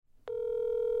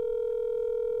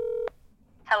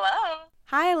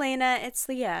Lena, it's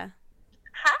Leah.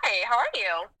 Hi, how are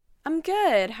you? I'm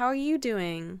good. How are you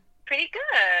doing? Pretty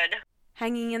good.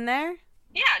 Hanging in there?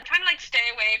 Yeah, I'm trying to stay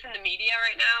away from the media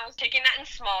right now. Taking that in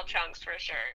small chunks for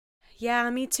sure. Yeah,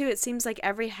 me too. It seems like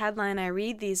every headline I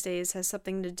read these days has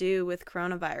something to do with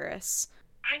coronavirus.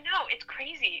 I know, it's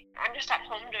crazy. I'm just at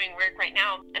home doing work right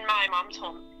now, and my mom's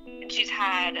home, and she's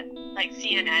had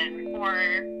CNN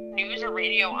or news or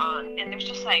radio on, and there's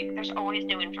just there's always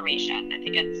new information. I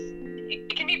think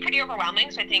it can be pretty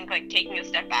overwhelming, so I think taking a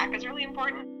step back is really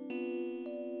important.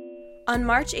 On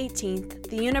March 18th,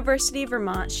 the University of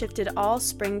Vermont shifted all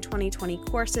spring 2020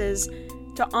 courses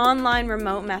to online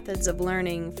remote methods of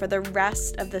learning for the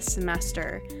rest of the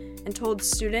semester and told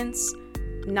students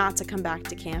not to come back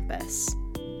to campus.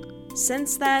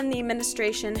 Since then, the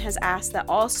administration has asked that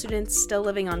all students still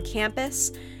living on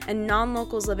campus and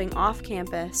non-locals living off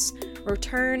campus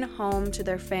return home to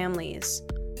their families.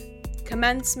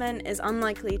 Commencement is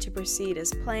unlikely to proceed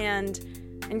as planned,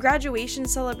 and graduation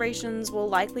celebrations will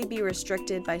likely be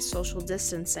restricted by social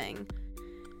distancing.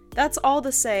 That's all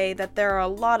to say that there are a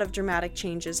lot of dramatic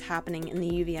changes happening in the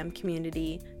UVM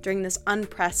community during this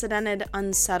unprecedented,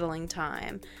 unsettling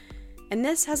time, and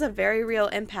this has a very real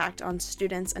impact on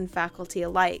students and faculty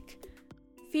alike.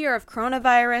 Fear of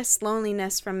coronavirus,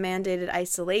 loneliness from mandated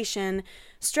isolation,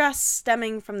 stress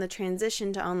stemming from the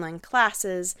transition to online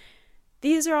classes,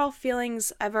 these are all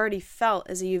feelings I've already felt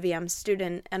as a UVM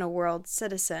student and a world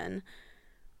citizen.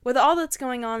 With all that's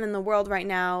going on in the world right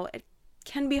now, it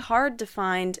can be hard to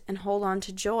find and hold on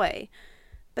to joy,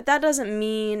 but that doesn't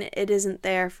mean it isn't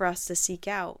there for us to seek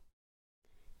out.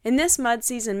 In this Mud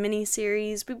Season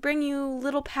mini-series, we bring you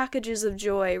little packages of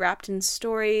joy wrapped in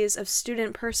stories of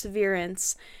student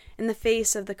perseverance in the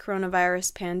face of the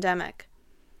coronavirus pandemic.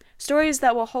 Stories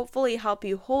that will hopefully help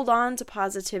you hold on to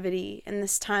positivity in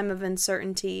this time of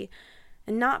uncertainty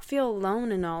and not feel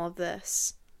alone in all of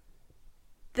this.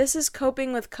 This is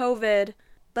Coping with COVID.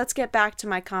 Let's get back to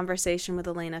my conversation with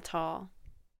Elena Tall.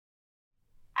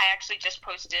 I actually just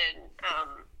posted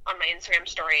on my Instagram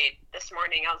story this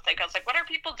morning. I was like, what are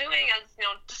people doing as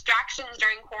distractions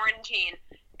during quarantine?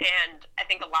 And I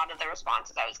think a lot of the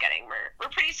responses I was getting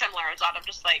were pretty similar. It was a lot of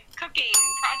just cooking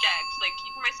projects,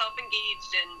 keeping myself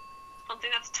engaged in something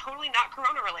that's totally not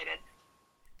corona related.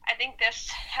 I think this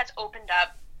has opened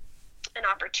up an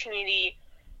opportunity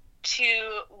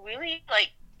to really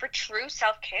for true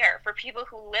self-care for people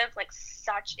who live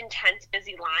such intense,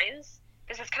 busy lives.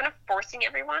 This is kind of forcing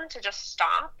everyone to just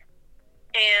stop.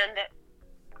 And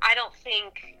I don't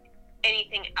think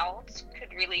anything else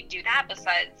could really do that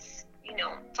besides,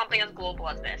 something as global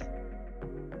as this.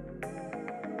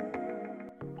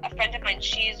 A friend of mine,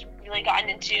 she's really gotten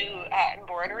into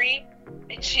embroidery,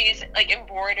 and she's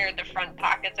embroidered the front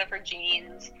pockets of her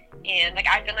jeans, and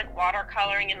I've been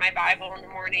watercoloring in my Bible in the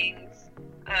mornings,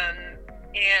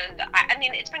 and I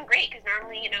mean it's been great because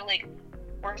normally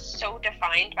we're so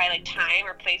defined by time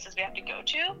or places we have to go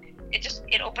to.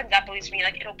 It opens up, at least for me,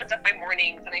 it opens up my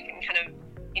mornings, and I can kind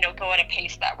of go at a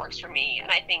pace that works for me. And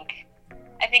I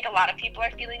think a lot of people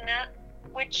are feeling that,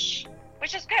 which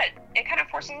is good. It kind of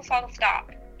forces us all to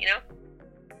stop,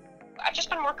 I've just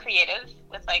been more creative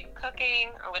with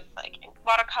cooking or with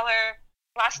watercolor.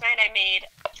 Last night I made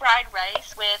fried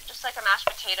rice with just a mashed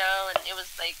potato, and it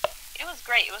was great.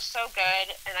 It was so good,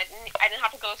 and I didn't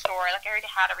have to go to the store. I already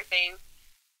had everything.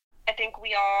 I think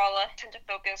we all tend to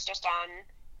focus just on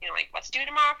what's due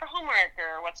tomorrow for homework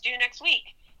or what's due next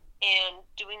week, and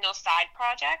doing those side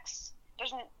projects.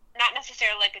 There's not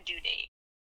necessarily a due date.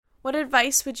 What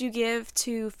advice would you give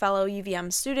to fellow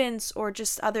UVM students or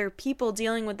just other people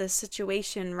dealing with this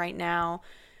situation right now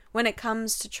when it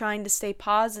comes to trying to stay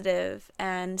positive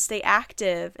and stay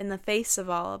active in the face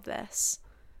of all of this?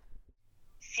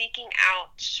 Seeking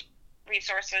out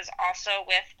resources also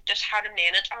with just how to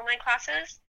manage online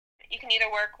classes. You can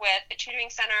either work with the tutoring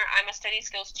center. I'm a study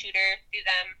skills tutor through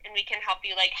them, and we can help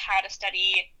you how to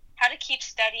study, how to keep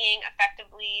studying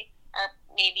effectively, or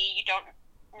maybe you don't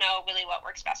know really what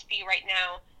works best for you right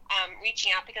now.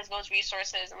 Reaching out, because those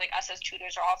resources and us as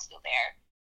tutors are all still there.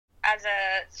 As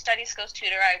a study skills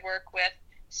tutor, I work with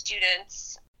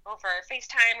students over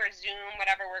FaceTime or Zoom,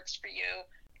 whatever works for you,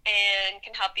 and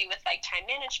can help you with time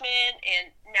management,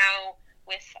 and now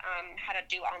with how to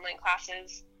do online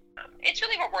classes. It's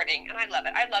really rewarding, and I love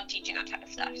it. I love teaching that type of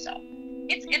stuff, so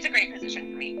it's a great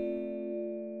position for me.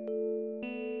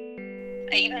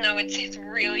 Even though it's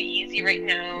really easy right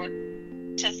now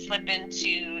to slip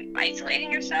into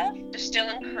isolating yourself, just still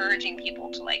encouraging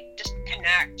people to just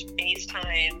connect,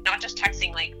 FaceTime, not just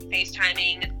texting,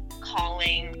 FaceTiming,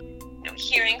 calling,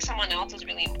 hearing someone else is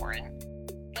really important.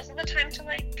 This is the time to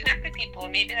connect with people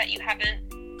maybe that you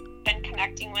haven't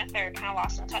connecting with or kind of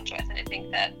lost in touch with. And I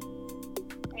think that,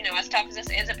 as tough as this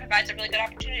is, it provides a really good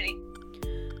opportunity.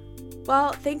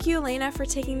 Well, thank you, Elena, for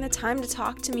taking the time to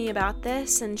talk to me about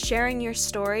this and sharing your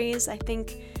stories. I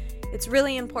think it's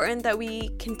really important that we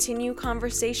continue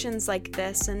conversations like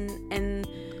this and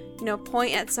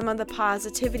point at some of the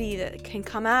positivity that can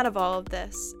come out of all of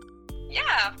this.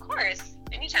 Yeah, of course.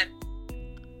 Anytime.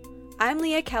 I'm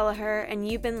Leah Kelleher, and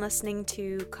you've been listening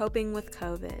to Coping with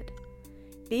COVID.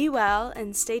 Be well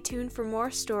and stay tuned for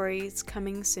more stories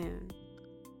coming soon.